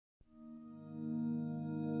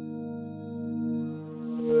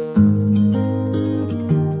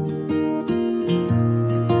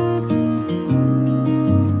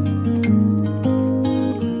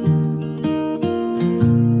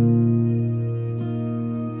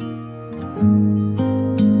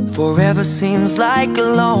Forever seems like a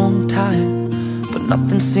long time, but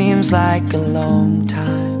nothing seems like a long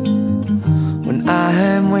time when I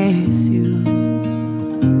am with you.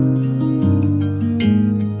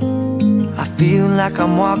 I feel like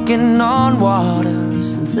I'm walking on water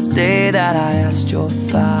since the day that I asked your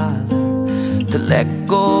father to let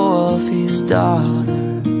go of his daughter.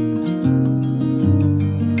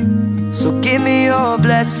 So give me your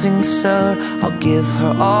blessing, sir, I'll give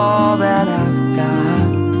her all that I've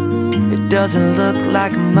got. It doesn't look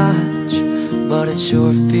like much, but it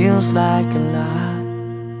sure feels like a lot.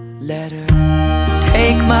 Let her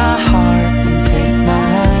take my heart and take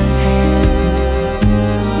my hand.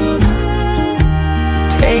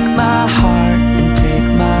 Take my heart and take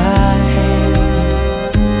my hand.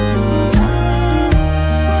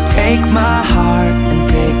 Take my heart and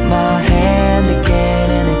take my hand again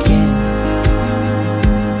and again.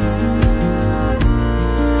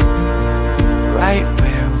 Right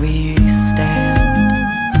where we stand.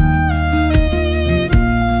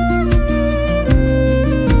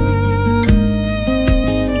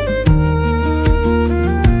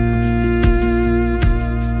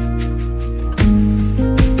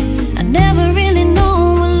 I never really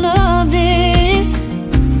know what love is,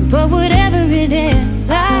 but whatever it is,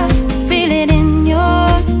 I feel it in your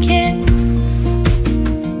kiss.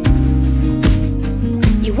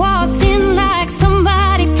 You waltzed in like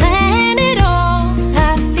somebody planned it all.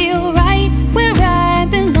 I feel right where I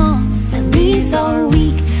belong. At least all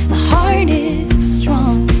weak, my heart is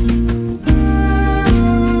strong.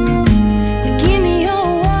 So give me your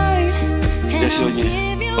word and Я I'll сьогодні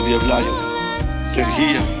give you об'являю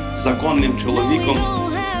Сергія законним чоловіком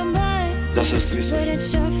для сестри Софії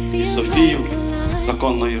і Софію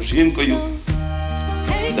законною жінкою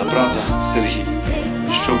для брата Сергія.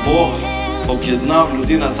 Що Бог об'єднав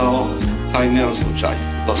людина та хай не розлучає.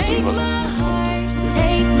 Благословив вас Господь.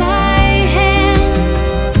 Take my